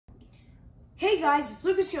Hey guys, it's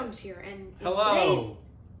Lucas Yums here, and Hello.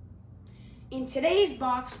 In today's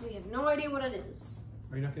box, we have no idea what it is.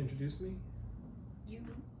 Are you not going to introduce me?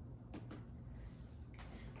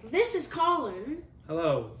 This is Colin.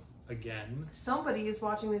 Hello, again. Somebody is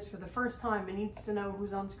watching this for the first time and needs to know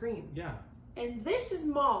who's on screen. Yeah. And this is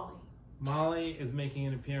Molly. Molly is making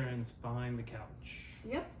an appearance behind the couch.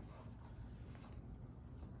 Yep.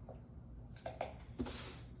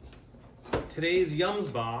 Today's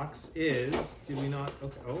Yums box is, did we not,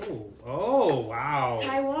 okay, oh, wow.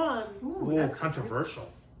 Taiwan. Ooh, Ooh,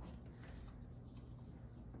 controversial.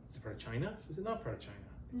 Is it part of China? Is it not part of China?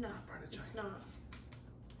 It's No, not part of China. it's not.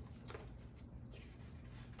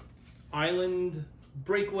 Island,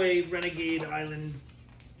 breakaway, renegade island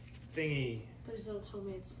thingy. Please don't tell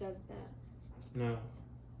me it says that. No.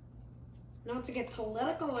 Not to get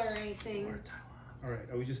political or anything. Or Taiwan. All right,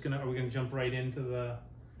 are we gonna jump right into the?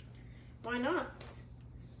 Why not?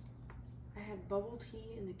 I had bubble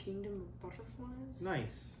tea in the kingdom of butterflies.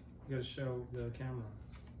 Nice. You gotta show the camera.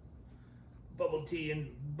 Bubble tea and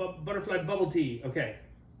butterfly bubble tea. Okay.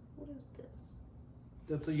 What is this?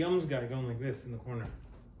 That's a Yums guy going like this in the corner.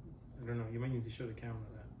 I don't know. You might need to show the camera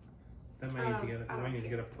that. That might need to get. You might need to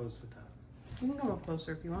get up close with that. You can come up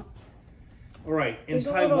closer if you want. All right. In There's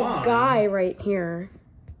Taiwan. a little guy right here.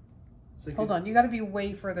 Like Hold on, you got to be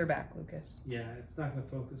way further back, Lucas. Yeah, it's not gonna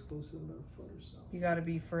focus close to about a foot or so. You got to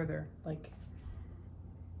be further, like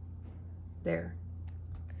there.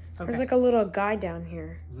 Okay. There's like a little guy down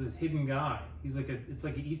here. There's a hidden guy. He's like it's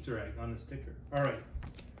like an Easter egg on the sticker. All right.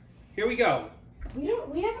 Here we go. We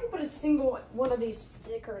haven't put a single one of these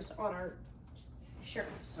stickers on our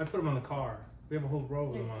shirts. I put them on the car. We have a whole row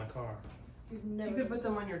of them on the car. We've never. You could put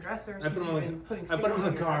them on your dresser. I put them on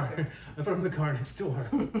the car. I put them in the car next door.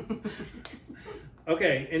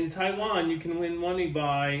 Okay, in Taiwan, you can win money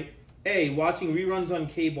by A, watching reruns on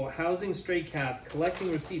cable, housing stray cats,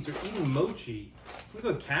 collecting receipts, or eating mochi. Look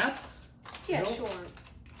at cats. Yeah, No? sure.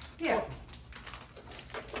 Yeah.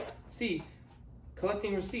 C,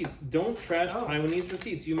 collecting receipts. Don't trash Taiwanese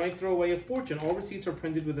receipts. You might throw away a fortune. All receipts are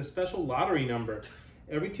printed with a special lottery number.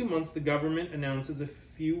 Every 2 months, the government announces a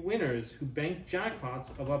few winners who bank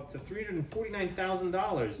jackpots of up to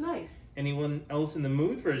 $349,000. Nice. Anyone else in the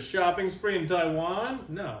mood for a shopping spree in Taiwan?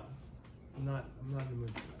 No, I'm not in the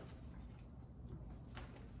mood for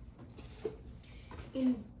that.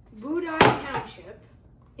 In Buda Township,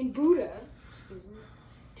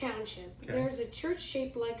 Township, Okay. there's a church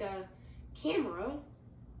shaped like a camera.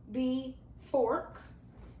 B, fork.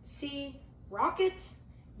 C, rocket.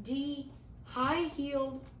 D,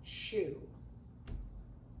 high-heeled shoe.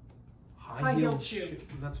 High-heeled shoe.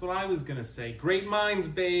 That's what I was gonna say. Great minds,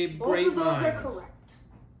 babe. Both Great of those minds. are correct.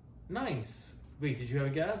 Nice. Wait, did you have a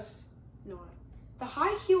guess? No. The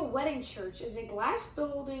High Heel Wedding Church is a glass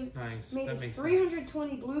building Nice. made That of makes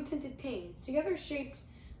 320 blue-tinted panes, together shaped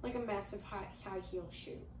like a massive high-heel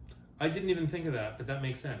shoe. I didn't even think of that, but that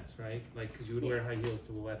makes sense, right? Like, because you would wear high heels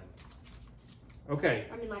to the wedding. Okay.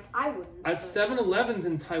 I mean, like, I wouldn't. At but- 7-Elevens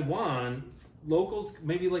in Taiwan, locals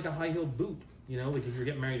maybe like a high-heeled boot. You know, like if you're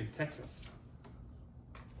getting married in Texas.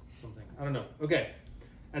 Something. I don't know. Okay.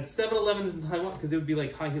 At 7-Elevens in Taiwan, because it would be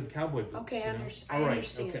like high-heeled cowboy boots. Okay, you know? I All right,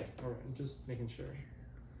 understand. okay. All right. I'm just making sure.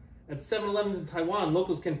 At 7-Elevens in Taiwan,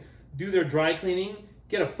 locals can do their dry cleaning,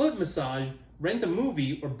 get a foot massage, rent a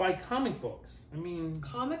movie, or buy comic books. I mean...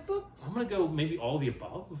 Comic books? I'm going to go maybe all the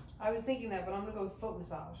above. I was thinking that, but I'm gonna go with foot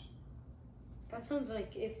massage. That sounds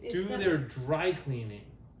like if Do that, their dry cleaning.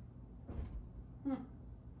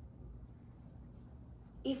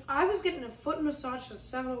 If I was getting a foot massage at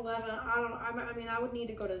 7-Eleven, I mean, I would need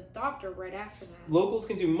to go to the doctor right after that. Locals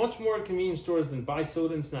can do much more at convenience stores than buy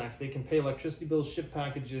soda and snacks. They can pay electricity bills, ship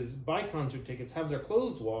packages, buy concert tickets, have their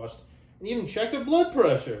clothes washed, and even check their blood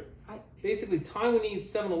pressure. Basically, Taiwanese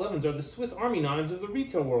 7-Elevens are the Swiss Army knives of the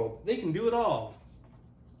retail world. They can do it all.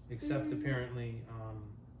 Except, apparently,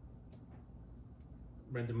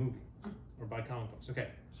 rent a movie or buy comic books. Okay.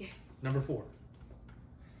 Yeah. Number 4.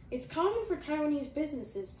 It's common for Taiwanese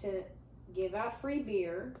businesses to give out free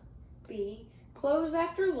beer. B, close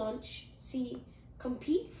after lunch. C,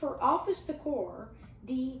 compete for office decor.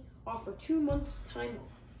 D, offer 2 months time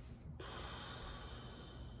off.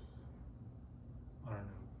 I don't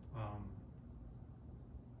know.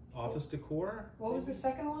 Office decor? What was the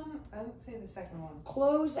second one? I didn't say the second one.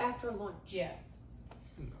 Close after lunch. Yeah.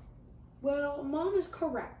 No. Well, Mom is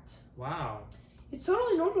correct. Wow. It's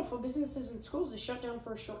totally normal for businesses and schools to shut down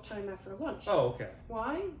for a short time after lunch. Oh, okay.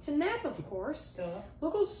 Why? To nap, of course. Duh.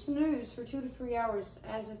 Locals snooze for 2 to 3 hours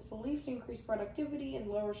as it's believed to increase productivity and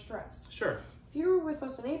lower stress. Sure. If you were with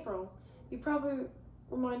us in April, you probably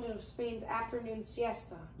reminded of Spain's afternoon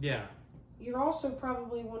siesta. Yeah. You're also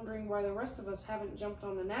probably wondering why the rest of us haven't jumped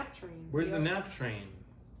on the nap train. Where's the nap train?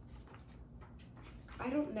 I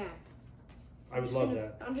don't nap. I would love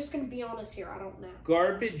that. I'm just going to be honest here. I don't nap.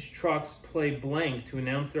 Garbage trucks play blank to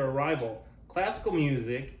announce their arrival. Classical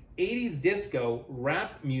music, 80s disco,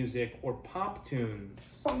 rap music, or pop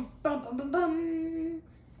tunes. Bum, bum, bum, bum, bum.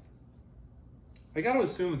 I got to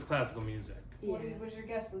assume it's classical music. Yeah. What's your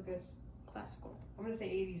guess, Lucas? Classical. I'm going to say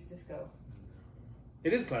 80s disco.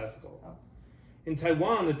 It is classical. Oh. In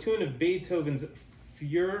Taiwan, the tune of Beethoven's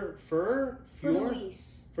Furlise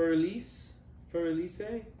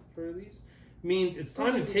means it's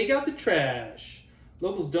time to take out the trash.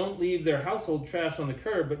 Locals don't leave their household trash on the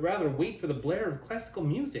curb, but rather wait for the blare of classical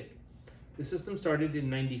music. The system started in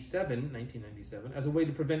 1997, as a way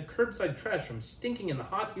to prevent curbside trash from stinking in the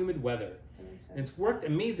hot, humid weather. And it's worked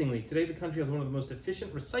amazingly. Today, the country has one of the most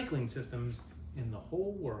efficient recycling systems in the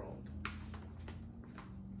whole world.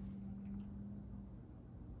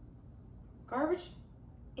 Garbage.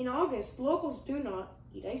 In August, locals do not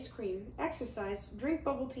eat ice cream, exercise, drink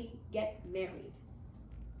bubble tea, get married.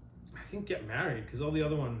 I think get married, because all the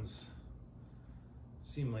other ones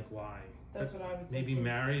seem like why. That's what I would say. Maybe too.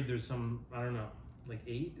 married, there's some, I don't know, like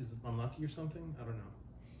 8 is unlucky or something? I don't know.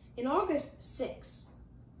 In August, 6.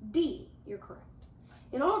 D, you're correct.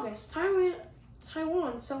 In August,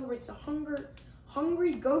 Taiwan celebrates the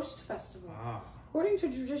Hungry Ghost Festival. Ah, According to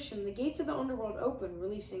tradition, the gates of the underworld open,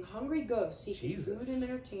 releasing hungry ghosts seeking Jesus. food and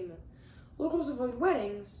entertainment. Locals avoid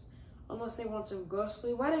weddings unless they want some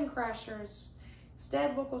ghostly wedding crashers.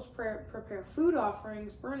 Instead, locals prepare food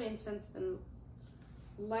offerings, burn incense, and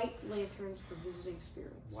light lanterns for visiting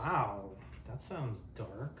spirits. wow. That sounds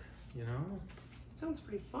dark, you know? Sounds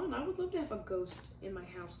pretty fun. I would love to have a ghost in my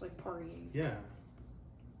house, like partying. Yeah.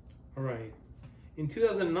 All right. In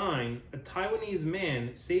 2009, a Taiwanese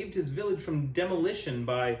man saved his village from demolition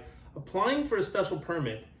by applying for a special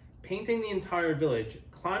permit, painting the entire village,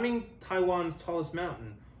 climbing Taiwan's tallest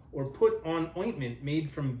mountain, or put on ointment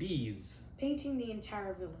made from bees. Painting the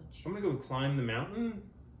entire village. I'm going to go with climb the mountain.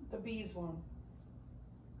 The bees one.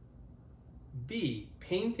 B,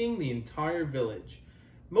 painting the entire village.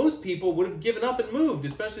 Most people would have given up and moved,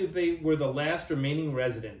 especially if they were the last remaining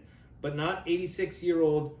resident, but not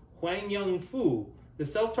 86-year-old Huang Yongfu, the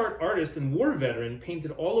self-taught artist and war veteran,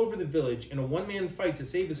 painted all over the village in a one-man fight to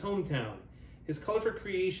save his hometown. His colorful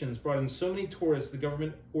creations brought in so many tourists the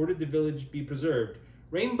government ordered the village be preserved.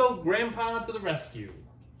 Rainbow Grandpa to the rescue.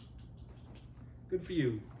 Good for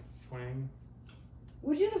you, Huang.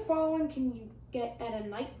 Which of the following can you get at a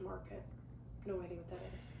night market? No idea what that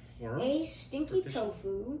is. Worms? A, stinky For fishing?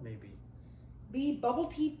 tofu. Maybe. B, bubble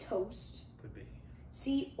tea toast. Could be.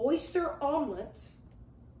 C, oyster omelets.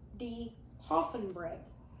 D, hoffen bread.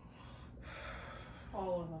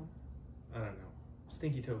 All of them. I don't know.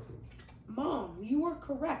 Stinky tofu. Mom, you are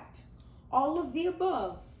correct. All of the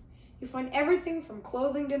above. You find everything from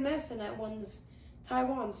clothing to medicine at one of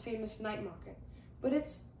Taiwan's famous night market. But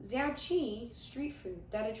it's xiaoqi, street food,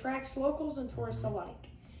 that attracts locals and tourists alike.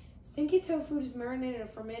 Stinky tofu is marinated in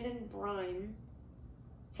fermented brine,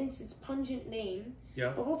 hence its pungent name.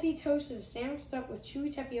 Yep. Bubble tea toast is a sandwich stuffed with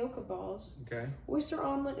chewy tapioca balls. Okay. Oyster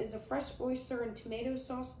omelet is a fresh oyster and tomato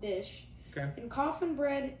sauce dish. Okay. And coffin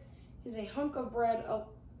bread is a hunk of bread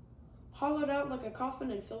hollowed out like a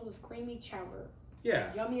coffin and filled with creamy chowder.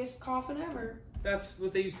 Yeah. Yummiest coffin ever. That's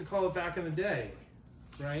what they used to call it back in the day,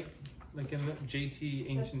 right? Like in the JT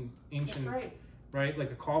ancient, That's right. right?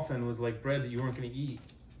 Like a coffin was like bread that you weren't going to eat,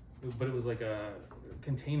 but it was like a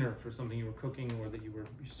container for something you were cooking or that you were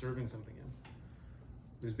serving something in.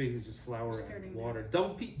 It was basically just flour and water.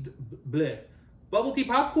 Bubble tea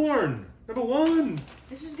popcorn, number 1.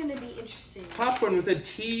 This is going to be interesting. Popcorn with a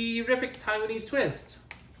terrific Taiwanese twist.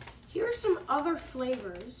 Here are some other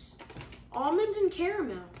flavors. Almond and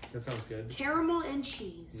caramel. That sounds good. Caramel and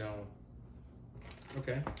cheese. No.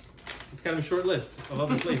 Okay. It's kind of a short list of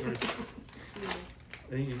other flavors. I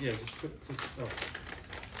think, yeah, oh. I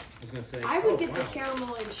was going to say. I would get the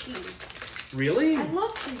caramel and cheese. Really? I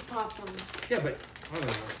love cheese popcorn. Yeah, but I don't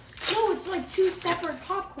know. No, it's like 2 separate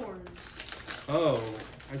popcorns. Oh,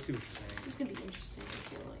 I see what you're saying. This is going to be interesting, I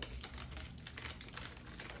feel like.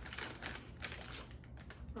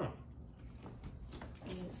 Oh.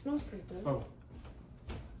 I mean, it smells pretty good. Oh.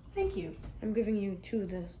 Thank you. I'm giving you 2 of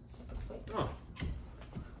this separate flavors. Oh.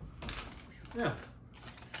 Yeah.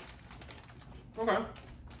 Okay.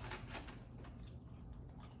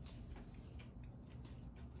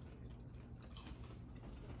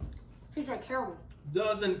 Tastes like caramel.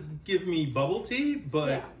 Doesn't give me bubble tea, but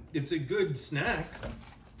Yeah. it's a good snack.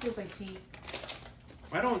 Feels like tea.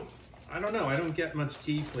 I don't know. I don't get much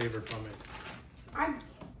tea flavor from it.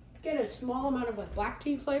 get a small amount of like black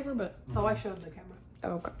tea flavor, but Oh, I showed the camera.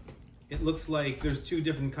 okay. It looks like there's two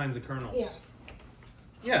different kinds of kernels. Yeah.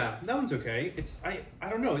 Yeah, that one's okay. It's I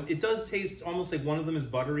don't know. It does taste almost like one of them is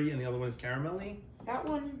buttery and the other one is caramelly. That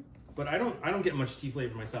one. But I don't get much tea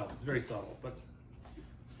flavor myself. It's very subtle. But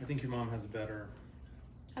I think your mom has a better.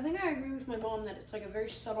 I think I agree with my mom that it's like a very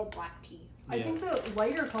subtle black tea. Yeah. I think the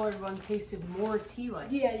lighter colored one tasted more tea-like.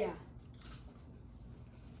 Yeah, yeah.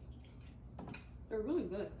 They're really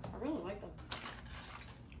good. I really like them.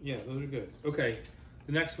 Yeah, those are good. Okay,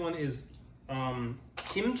 the next one is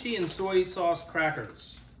kimchi and soy sauce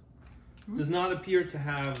crackers. Does not appear to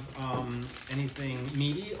have anything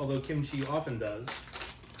meaty, although kimchi often does.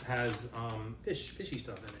 Has fishy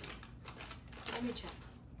stuff in it. Let me check.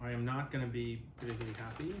 I am not going to be particularly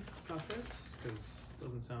happy about this because it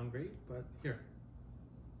doesn't sound great, but here.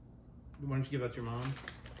 Why don't you give that to your mom?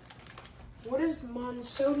 What is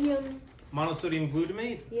monosodium? Monosodium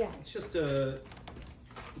glutamate? Yeah. It's just a,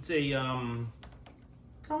 Colin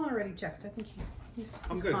already checked. I think he's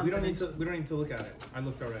I'm good. We don't confident. need to look at it. I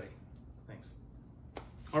looked already. Thanks.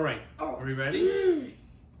 All right. Oh. Are we ready?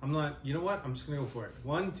 I'm not, you know what? I'm just going to go for it.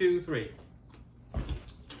 1, 2, 3.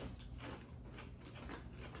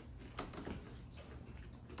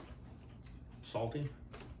 Salty,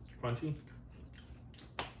 crunchy.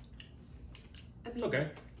 I mean, Okay.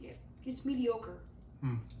 Yeah, it's mediocre.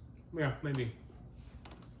 Yeah, maybe.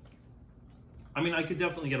 I mean, I could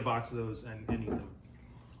definitely get a box of those and eat them.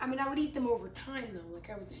 I mean, I would eat them over time though. Like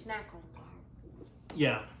I would snack on them.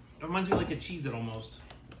 Yeah, it reminds me like a Cheez-It almost.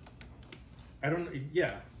 I don't.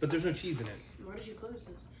 Yeah, but there's no cheese in it. Why did you close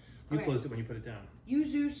this? You Okay. closed it when you put it down.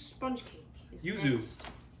 Yuzu sponge cake. Is Yuzu. next.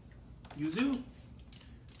 Yuzu.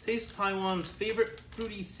 Taste Taiwan's favorite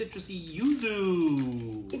fruity citrusy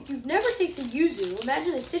yuzu. If you've never tasted yuzu,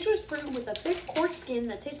 imagine a citrus fruit with a thick, coarse skin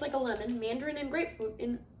that tastes like a lemon, mandarin, and grapefruit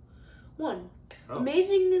in one. Oh.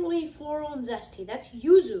 Amazingly floral and zesty. That's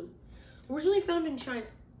yuzu. Originally found in China.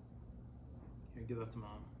 Here, give that to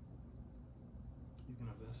mom. You can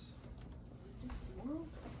have this.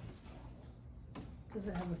 Does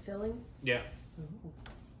it have a filling? Yeah.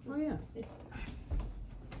 Oh yeah.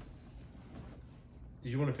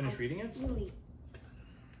 Did you want to finish reading it? Really?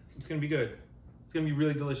 It's gonna be good. It's gonna be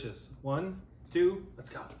really delicious. 1, 2, let's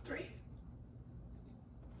go. 3.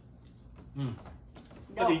 No.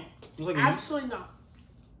 Look like Absolutely not.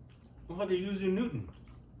 a yuzu Newton.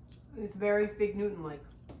 It's very Fig Newton-like.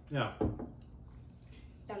 Yeah.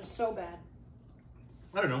 That is so bad.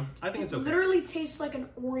 I don't know. I think it's okay. Literally tastes like an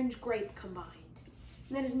orange grape combined.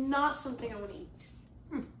 And that is not something I want to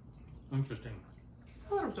eat. Interesting. I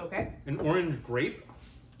thought it was okay. An orange grape?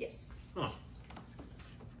 Yes. Huh.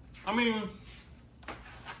 I mean,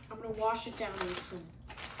 I'm going to wash it down with some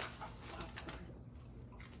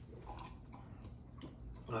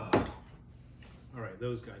popcorn. all right,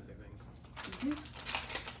 those guys, I think.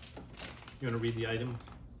 You want to read the item?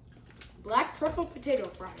 Black truffle potato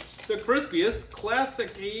fries. The crispiest,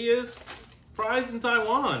 classicest fries in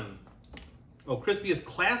Taiwan. Oh, crispiest,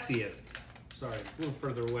 classiest. Sorry, it's a little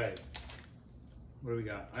further away. What do we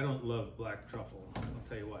got? I don't love black truffle. I'll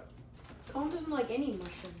tell you what. Colin doesn't like any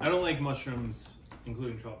mushroom. I don't like mushrooms,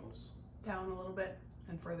 including truffles. Down a little bit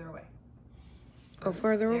and further away. Go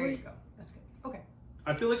further There away? you go. That's good. Okay.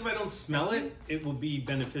 I feel like if I don't smell it, it will be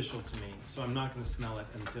beneficial to me. So I'm not going to smell it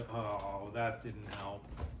until. Oh, that didn't help.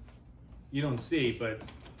 You don't see, but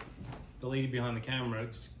the lady behind the camera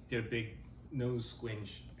just did a big nose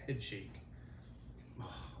squinch, head shake.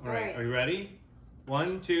 All right, are you ready?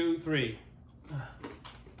 1, 2, 3.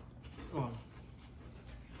 Oh.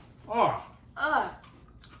 Oh.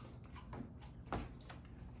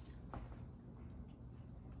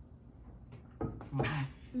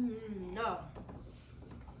 No.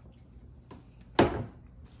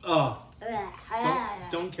 Oh.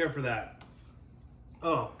 Don't care for that.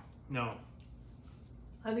 Oh, no.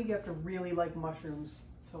 I think you have to really like mushrooms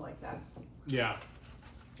to like that. Yeah.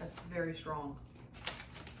 That's very strong.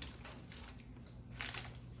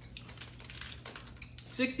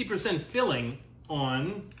 60% filling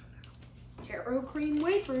on. Taro cream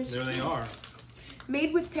wafers. There they are.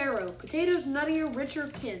 Made with taro. Potatoes nuttier, richer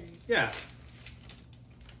kin. Yeah.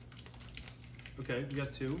 Okay, we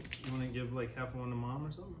got 2. You want to give like half one to mom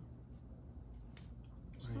or something?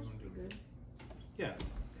 What do you Smells wanna pretty do? good. Yeah,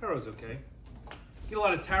 taro's okay. Get a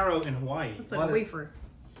lot of taro in Hawaii. It's like a wafer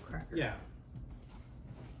cracker. Yeah.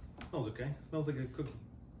 Smells okay. Smells like a cookie.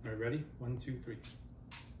 All right, ready? 1, 2, 3.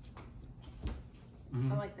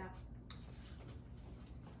 I like that.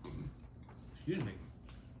 Excuse me.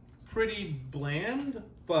 Pretty bland,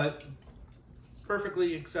 but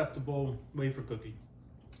perfectly acceptable wafer cookie.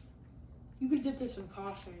 You could dip this in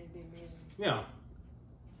pasta and it'd be amazing. Yeah.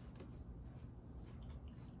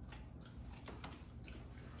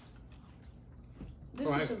 This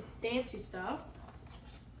All right. is some fancy stuff.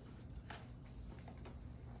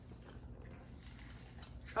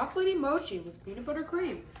 Chocolatey mochi with peanut butter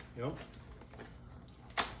cream. Yep.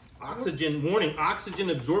 Oxygen, warning, oxygen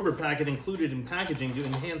absorber packet included in packaging to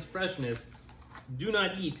enhance freshness. Do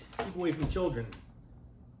not eat. Keep away from children.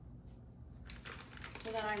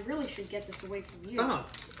 So then I really should get this away from you. Stop.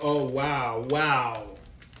 Oh, wow, wow,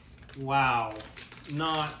 wow.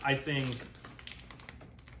 Not, I think,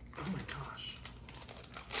 oh my gosh.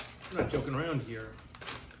 I'm not joking around here.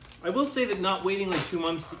 I will say that not waiting like 2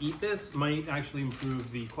 months to eat this might actually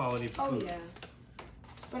improve the quality of the food. Oh yeah.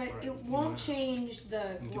 But Right. it won't change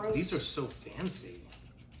the gross. These are so fancy.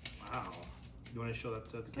 Wow. You want to show that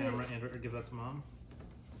to the camera and or give that to Mom?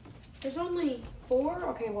 There's only 4?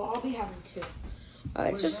 Okay, well, I'll be having 2.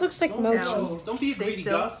 It just that? looks like Don't- mochi. No. Don't be a Stay greedy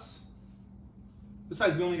still. Gus.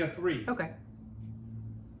 Besides, we only got 3. Okay.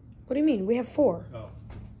 What do you mean? We have 4. Oh.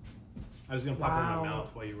 I was gonna pop it in Wow. my mouth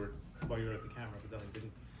while you were at the camera, but then I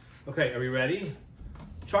didn't. Okay, are we ready?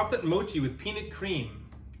 Chocolate mochi with peanut cream.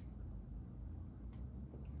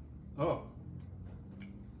 Oh.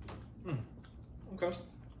 Okay.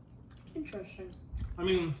 Interesting. I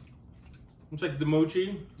mean, it's like the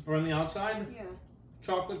mochi around the outside, Yeah.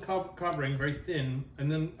 chocolate covering, very thin,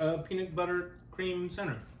 and then peanut butter cream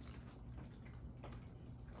center.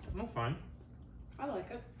 Oh, fine. I like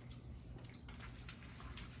it.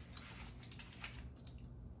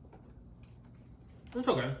 It's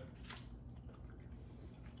okay.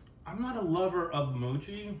 I'm not a lover of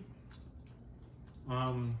mochi.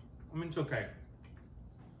 I mean, it's okay.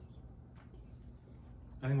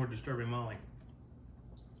 I think we're disturbing Molly.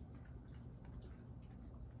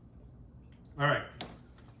 All right.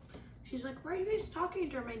 She's like, why are you guys talking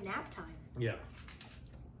during my nap time? Yeah.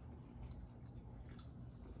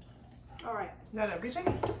 All right. Is that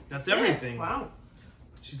everything? That's everything. Wow.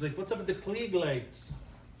 She's like, what's up with the Klieg lights?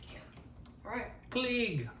 All right.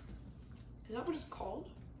 Klieg. Is that what it's called?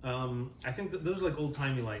 I think that those are like old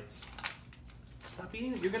timey lights. Stop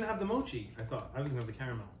eating it. You're gonna have the mochi. I thought I was gonna have the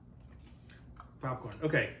caramel. Popcorn.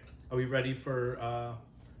 Okay. Are we ready for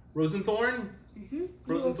Rosenthorn? Mm-hmm.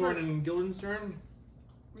 Rosenthorn and Guildenstern?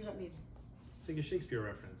 What does that mean? It's like a Shakespeare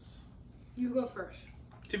reference. You go first.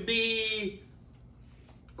 To be.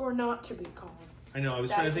 Or not to be called. I know. I was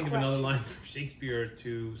That trying to is think the of another question. line from Shakespeare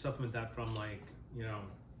to supplement that from like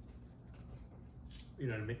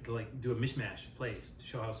to make like do a mishmash of plays to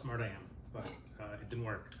show how smart I am, but it didn't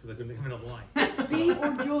work because I couldn't think of another line. To be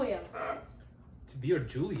or Julia? To be or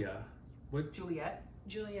Julia? What? Juliet.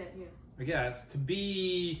 Juliet, yeah. I guess to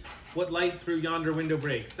be what light through yonder window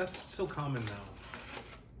breaks. That's so common now.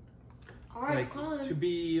 All right, Like Colin. to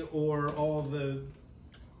be or all the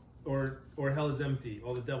or hell is empty.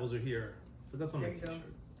 All the devils are here. But that's on my There you go. T-shirt.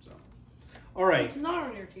 So, all right. It's not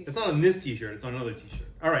on your t-shirt. It's not on this T-shirt. It's on another T-shirt.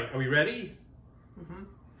 All right. Are we ready? Mm-hmm.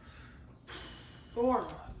 Thorn.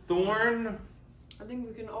 Thorn, I think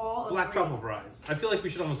we can all black agree. truffle fries. I feel like we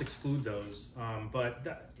should almost exclude those. But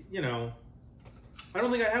that, I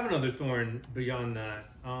don't think I have another thorn beyond that.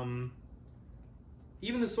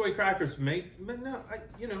 Even the soy crackers but no,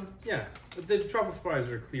 yeah. But the truffle fries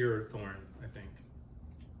are a clear thorn, I think.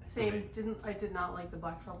 Same. I did not like the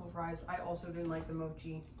black truffle fries. I also didn't like the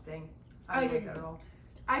mochi thing. I I didn't like didn't. that at all.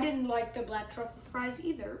 I didn't like the black truffle fries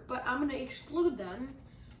either, but I'm gonna exclude them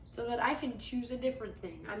so that I can choose a different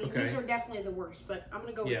thing. I mean, Okay. these are definitely the worst, but I'm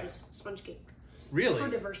gonna go Yeah. with this sponge cake Really? for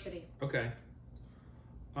diversity. Okay.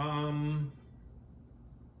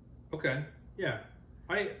 Okay. Yeah.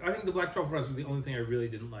 I think the black truffle fries was the only thing I really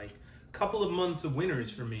didn't like. Couple of months of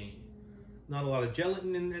winners for me. Not a lot of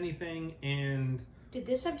gelatin in anything, and Did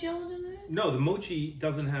this have gelatin in it? no, the mochi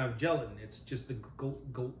doesn't have gelatin. It's just the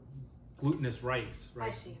glutinous rice, right?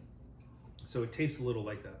 I see. So it tastes a little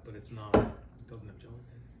like that, but it's not. It doesn't have gelatin.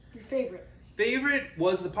 Your favorite? Favorite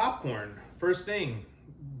was the popcorn. First thing,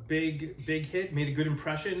 big hit. Made a good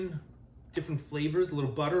impression. Different flavors, a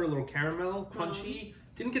little butter, a little caramel, crunchy.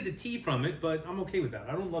 Didn't get the tea from it, but I'm okay with that.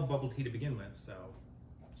 I don't love bubble tea to begin with, so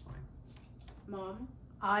it's fine. Mom?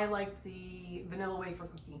 I liked the vanilla wafer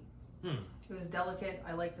cookie. Hmm. It was delicate.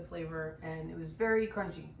 I liked the flavor, and it was very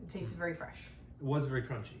crunchy. It tasted very fresh. It was very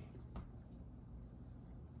crunchy.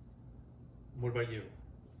 What about you?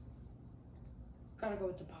 Gotta go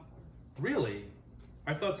with the popcorn. Really?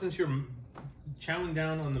 I thought since you're chowing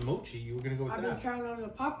down on the mochi, you were gonna go with I've that. been trying on the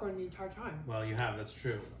popcorn the entire time. Well, you have. That's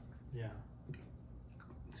true. Yeah.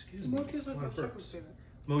 Excuse me. Mochi's like What my a second burps. favorite.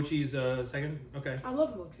 Mochi's second. Okay. I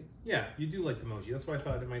love mochi. Yeah, you do like the mochi. That's why I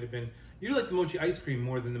thought it might have been. You like the mochi ice cream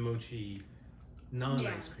more than the mochi Non-ice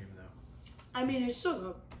Yeah. cream, though. I mean, it's still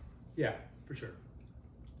good. Yeah, for sure.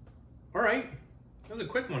 All right. That was a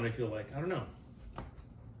quick one, I feel like. I don't know.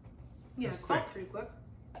 Yeah, That's it quick. felt pretty quick.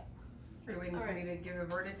 Are you waiting for me to give a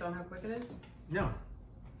verdict on how quick it is? No.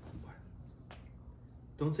 What?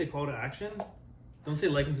 Don't say call to action. Don't say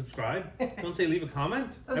like and subscribe. Don't say leave a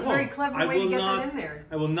comment. That was I a very won't. clever I way to will get not, that in there.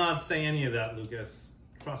 I will not say any of that, Lucas.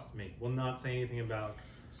 Trust me. Will not say anything about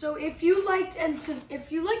So if you liked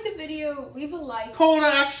if you liked the video, leave a like. call to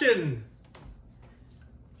action.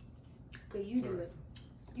 Okay, you do Sorry. it.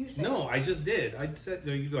 You say No, it. I just did. I said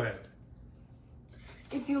no. You go ahead.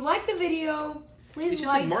 If you like the video, please It's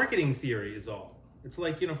just like marketing theory is all. It's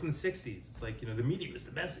like, from the 60s. It's like, the media is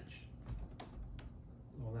the message.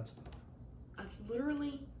 All that stuff. I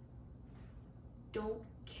literally don't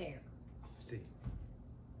care. See.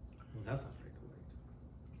 Well, that's not very polite.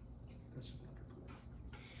 That's just not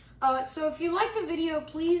very polite. So if you like the video,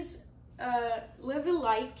 please leave a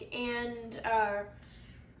like and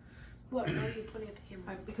what? Why are you pointing at the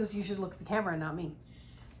camera? Because you should look at the camera and not me.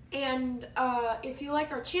 And if you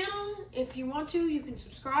like our channel, if you want to, you can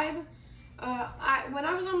subscribe. When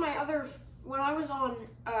I was on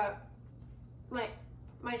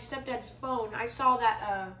my stepdad's phone, I saw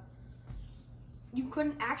that you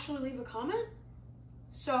couldn't actually leave a comment.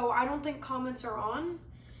 So I don't think comments are on.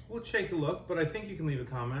 We'll take a look, but I think you can leave a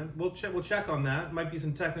comment. We'll check on that. Might be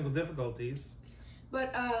some technical difficulties.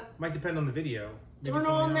 But Might depend on the video. Maybe turn it's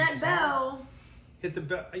only on that 9%. bell. Hit the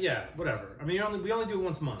bell. Yeah, whatever. I mean, we only do it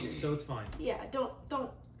once a month, so it's fine. Yeah, don't.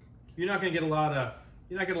 You're not gonna get a lot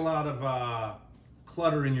of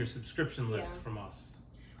clutter in your subscription list from us.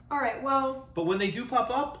 All right. Well. But when they do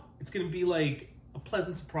pop up, it's gonna be like a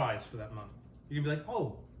pleasant surprise for that month. You're gonna be like,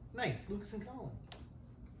 oh, nice, Lucas and Colin,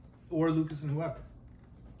 or Lucas and whoever.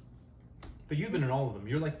 But you've been in all of them.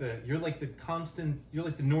 You're like the constant. You're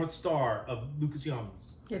like the North Star of Lucas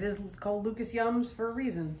Yums. It is called Lucas Yums for a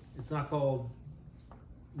reason. It's not called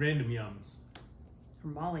Random Yums.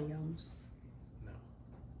 Or Molly Yums. No.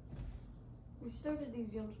 We started these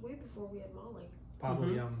yums way before we had Molly. Pablo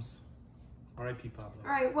Yums. R.I.P. Pablo. All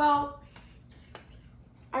right. Well,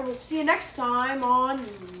 I will see you next time on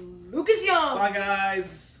Lucas Yums. Bye,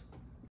 guys.